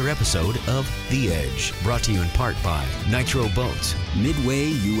on another episode of The Edge, brought to you in part by Nitro Boats, Midway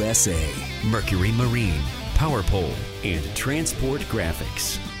USA, Mercury Marine, PowerPole, and Transport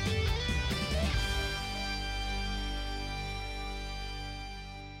Graphics.